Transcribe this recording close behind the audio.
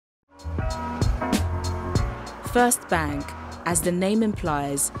FirstBank, as the name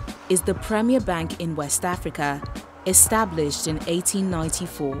implies, is the premier bank in West Africa, established in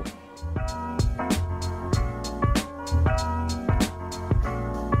 1894.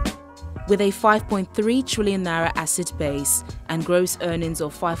 With a 5.3 trillion naira asset base and gross earnings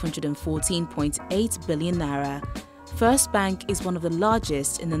of 514.8 billion naira, FirstBank is one of the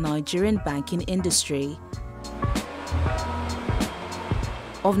largest in the Nigerian banking industry.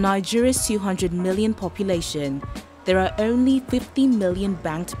 Of Nigeria's 200 million population, there are only 50 million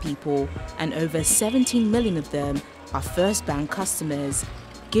banked people, and over 17 million of them are FirstBank customers,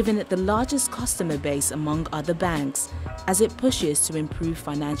 giving it the largest customer base among other banks as it pushes to improve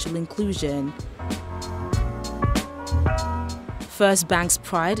financial inclusion. FirstBank's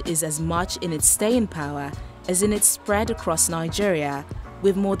pride is as much in its staying power as in its spread across Nigeria,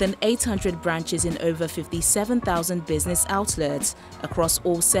 with more than 800 branches in over 57,000 business outlets across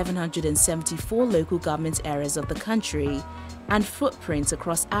all 774 local government areas of the country, and footprints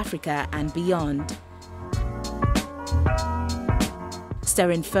across Africa and beyond.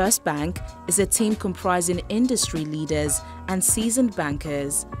 Steering FirstBank is a team comprising industry leaders and seasoned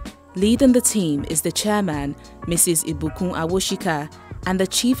bankers. Leading the team is the chairman, Mrs. Ibukun Awoshika, and the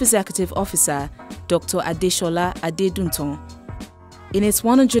chief executive officer, Dr. Adesola Adeduntan. In its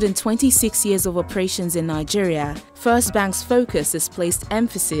 126 years of operations in Nigeria, FirstBank's focus has placed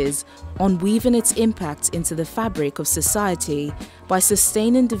emphasis on weaving its impact into the fabric of society by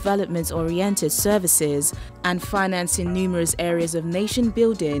sustaining development-oriented services and financing numerous areas of nation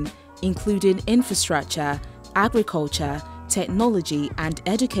building, including infrastructure, agriculture, technology, and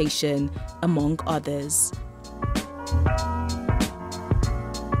education, among others.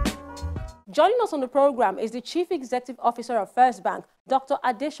 Joining us on the program is the Chief Executive Officer of FirstBank, Dr.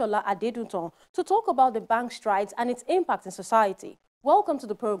 Adesola Adeduntan, to talk about the bank's strides and its impact in society. Welcome to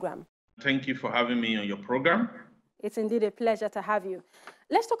the program. Thank you for having me on your program. It's indeed a pleasure to have you.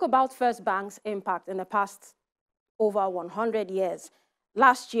 Let's talk about FirstBank's impact in the past over 100 years.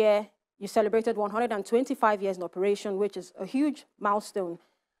 Last year, you celebrated 125 years in operation, which is a huge milestone.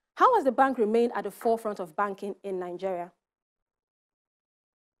 How has the bank remained at the forefront of banking in Nigeria?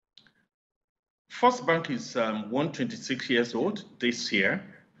 FirstBank is 126 years old this year,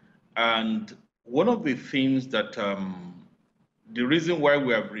 and one of the things that the reason why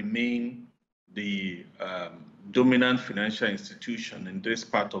we have remained the dominant financial institution in this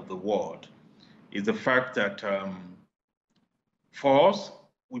part of the world is the fact that for us,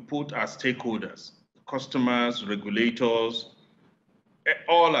 we put our stakeholders, customers, regulators,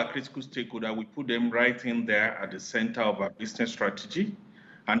 all our critical stakeholders, we put them right in there at the center of our business strategy.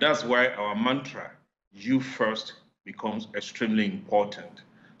 And that's why our mantra, you first, becomes extremely important.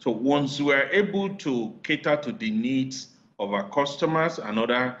 So once we are able to cater to the needs of our customers and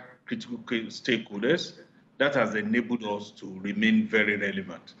other critical stakeholders, that has enabled us to remain very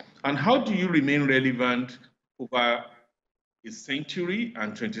relevant. And how do you remain relevant over a century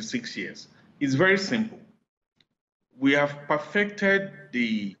and 26 years? It's very simple. We have perfected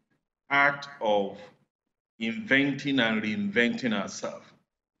the art of inventing and reinventing ourselves.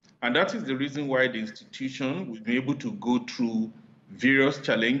 And that is the reason why the institution will be able to go through various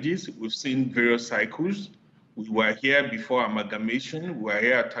challenges. We've seen various cycles. We were here before amalgamation. We were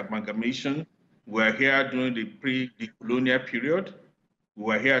here at amalgamation. We were here during the pre-colonial period. We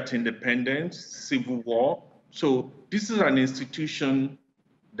were here at independence, civil war. So this is an institution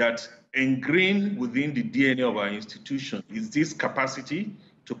that ingrained within the DNA of our institution is this capacity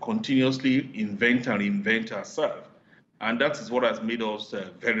to continuously invent and reinvent ourselves. And that is what has made us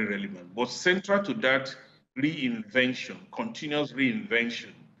very relevant. But central to that reinvention, continuous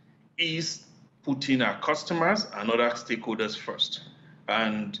reinvention, is putting our customers and other stakeholders first.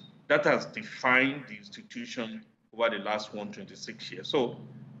 And that has defined the institution over the last 126 years. So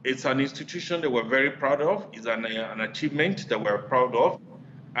it's an institution that we're very proud of. It's an achievement that we're proud of.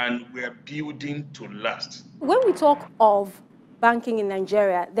 And we're building to last. When we talk of banking in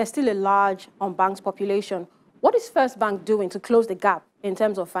Nigeria, there's still a large unbanked population. What is FirstBank doing to close the gap in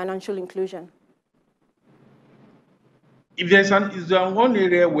terms of financial inclusion? If there's one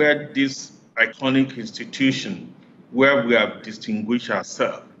area where this iconic institution, where we have distinguished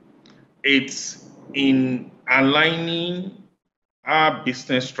ourselves, it's in aligning our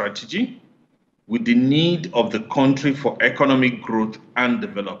business strategy with the need of the country for economic growth and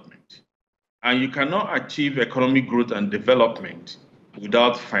development. And you cannot achieve economic growth and development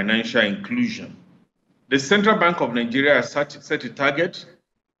without financial inclusion. The Central Bank of Nigeria has set a target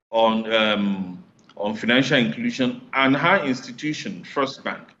on financial inclusion, and her institution,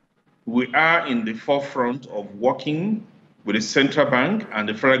 FirstBank, we are in the forefront of working with the central bank and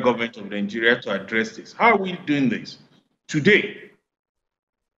the federal government of Nigeria to address this. How are we doing this? Today,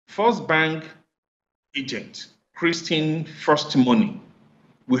 FirstBank agent, Christine First Money,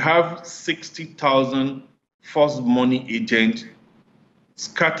 we have 60,000 First Money agents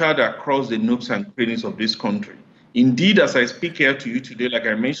scattered across the nooks and crannies of this country. Indeed, as I speak here to you today, like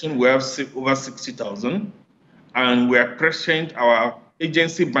I mentioned, we have over 60,000, and we are present, our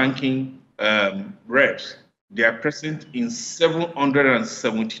agency banking reps, they are present in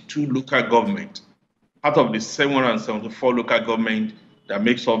 772 local government, out of the 774 local government that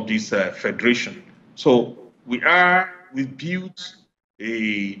makes up this federation. So we've built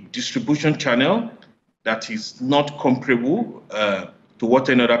a distribution channel that is not comparable to what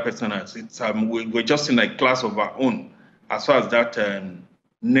another person has. We're just in a class of our own as far as that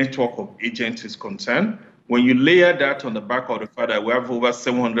network of agents is concerned. When you layer that on the back of the fact that we have over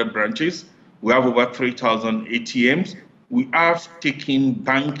 700 branches, we have over 3,000 ATMs, we have taken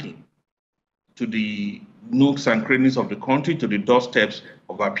banking to the nooks and crannies of the country, to the doorsteps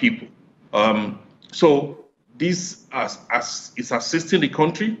of our people. So this is assisting the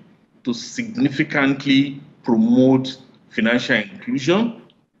country to significantly promote financial inclusion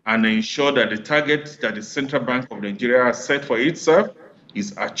and ensure that the target that the Central Bank of Nigeria has set for itself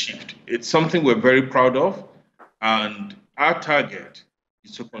is achieved. It's something we're very proud of, and our target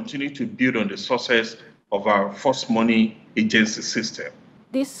is to continue to build on the success of our First Money agency system.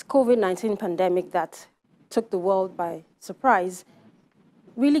 This COVID-19 pandemic that took the world by surprise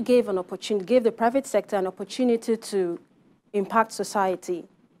really gave the private sector an opportunity to impact society.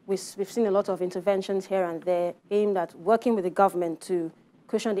 We've seen a lot of interventions here and there aimed at working with the government to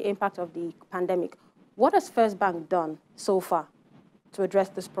cushion the impact of the pandemic. What has FirstBank done so far to address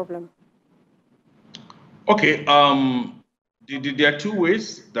this problem? Okay, there are two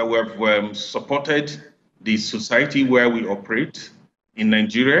ways that we have supported the society where we operate in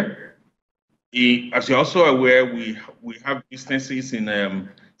Nigeria. As you're also aware, we have businesses in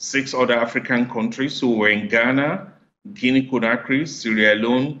 6 other African countries. So we're in Ghana, Guinea-Conakry, Sierra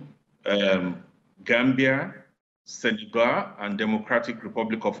Leone, Gambia, Senegal, and Democratic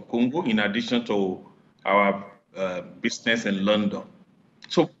Republic of Congo, in addition to our business in London.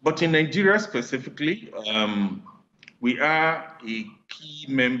 So, but in Nigeria specifically, we are a key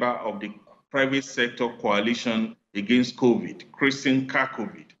member of the private sector coalition against COVID, Christine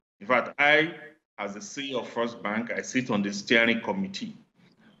COVID. In fact, I, as the CEO of FirstBank, I sit on the steering committee.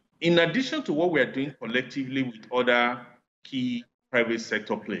 In addition to what we are doing collectively with other key private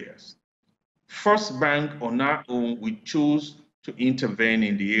sector players, FirstBank on our own, we chose to intervene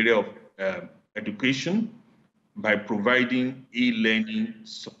in the area of education by providing e-learning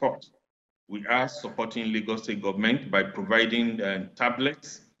support. We are supporting Lagos State government by providing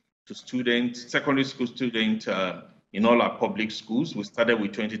tablets to students, secondary school students in all our public schools. We started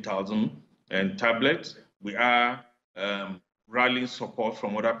with 20,000 tablets. We are rallying support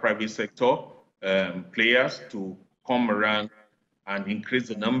from other private sector players to come around and increase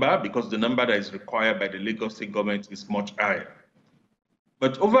the number, because the number that is required by the Lagos State government is much higher.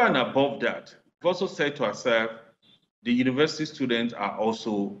 But over and above that, we've also said to ourselves, the university students are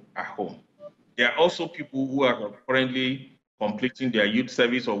also at home. There are also people who are currently completing their youth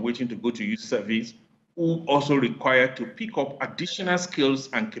service or waiting to go to youth service, who also require to pick up additional skills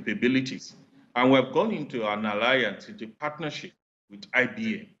and capabilities. And we've gone into an alliance, into partnership with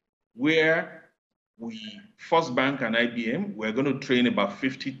IBM, where FirstBank and IBM, we're going to train about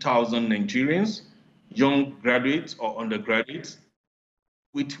 50,000 Nigerians, young graduates or undergraduates,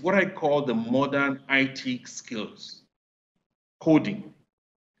 with what I call the modern IT skills: coding,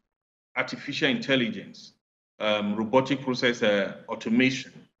 artificial intelligence, robotic process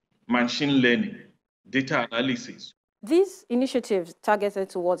automation, machine learning, data analysis. These initiatives targeted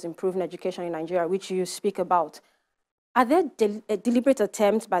towards improving education in Nigeria, which you speak about, are there deliberate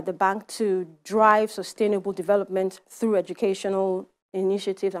attempts by the bank to drive sustainable development through educational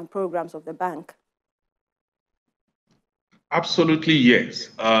initiatives and programs of the bank? Absolutely, yes.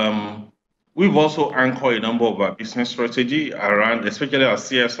 We've also anchored a number of our business strategy around, especially our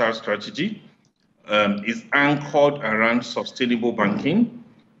CSR strategy, is anchored around sustainable banking,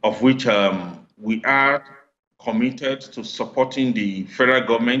 of which we are committed to supporting the federal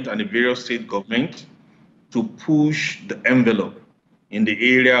government and the various state governments to push the envelope in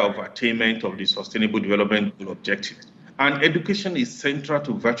the area of attainment of the sustainable development objectives. And education is central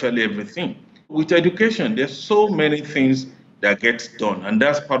to virtually everything. With education, there's so many things that gets done, and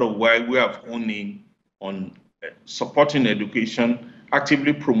that's part of why we have honed in on supporting education,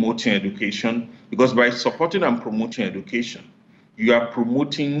 actively promoting education, because by supporting and promoting education, you are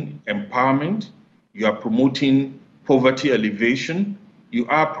promoting empowerment, you are promoting poverty alleviation, you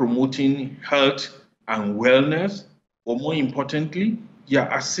are promoting health and wellness, or more importantly, you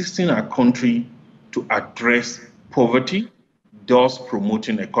are assisting our country to address poverty, thus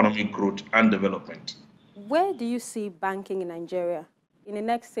promoting economic growth and development. Where do you see banking in Nigeria in the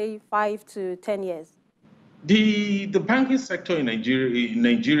next, say, 5 to 10 years? The banking sector in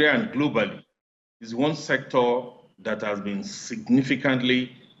Nigeria and globally is one sector that has been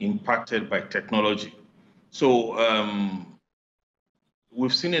significantly impacted by technology. So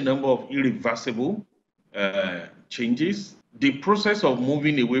we've seen a number of irreversible changes. The process of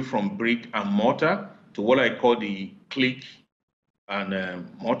moving away from brick and mortar to what I call the click and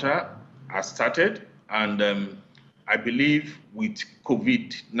mortar has started. And I believe with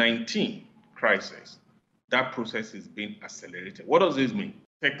COVID-19 crisis, that process is being accelerated. What does this mean?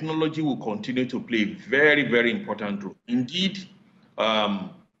 Technology will continue to play a very, very important role. Indeed,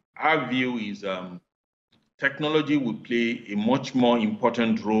 our view is technology will play a much more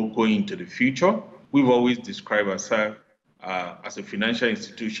important role going into the future. We've always described ourselves as a financial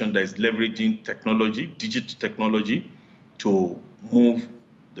institution that is leveraging technology, digital technology, to move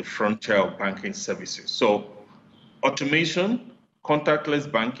the frontier of banking services. So automation, contactless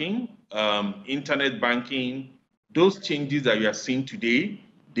banking, internet banking, those changes that you are seeing today,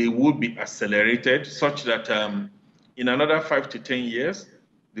 they will be accelerated such that in another 5 to 10 years,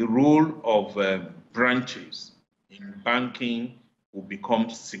 the role of branches in banking will become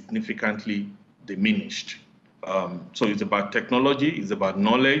significantly diminished. So it's about technology, it's about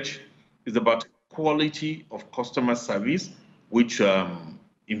knowledge, it's about quality of customer service, which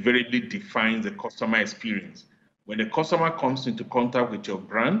invariably defines the customer experience. When a customer comes into contact with your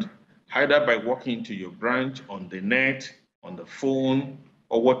brand, either by walking into your branch, on the net, on the phone,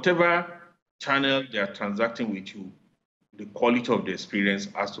 or whatever channel they are transacting with you, the quality of the experience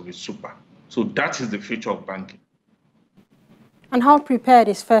has to be super. So that is the future of banking. And how prepared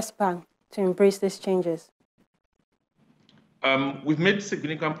is FirstBank to embrace these changes? We've made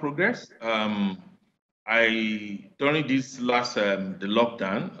significant progress. During this last the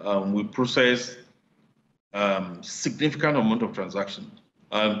lockdown, we processed significant amount of transactions.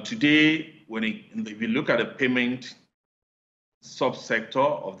 Today, if you look at the payment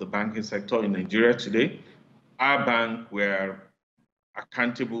subsector of the banking sector in Nigeria today, our bank, we're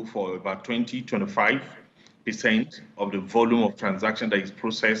accountable for about 20-25% of the volume of transaction that is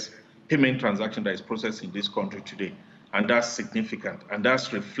processed, payment transaction that is processed in this country today. And that's significant. And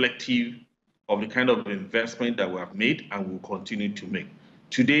that's reflective of the kind of investment that we have made and will continue to make.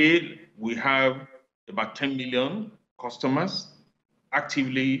 Today, we have about 10 million customers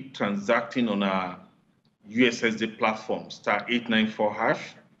actively transacting on our USSD platform, *894#.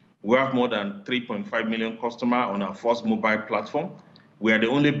 We have more than 3.5 million customers on our First mobile platform. We are the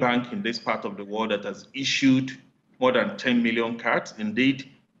only bank in this part of the world that has issued more than 10 million cards. Indeed,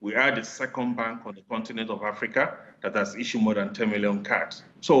 we are the second bank on the continent of Africa that has issued more than 10 million cards.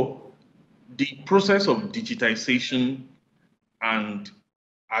 So the process of digitization and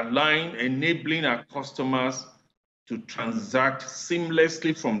enabling our customers to transact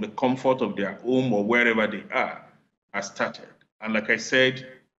seamlessly from the comfort of their home or wherever they are has started. And like I said,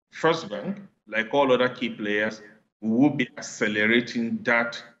 FirstBank, like all other key players, we will be accelerating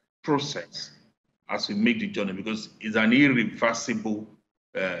that process as we make the journey because it's an irreversible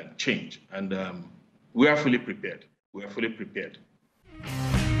change. And we are fully prepared. We are fully prepared.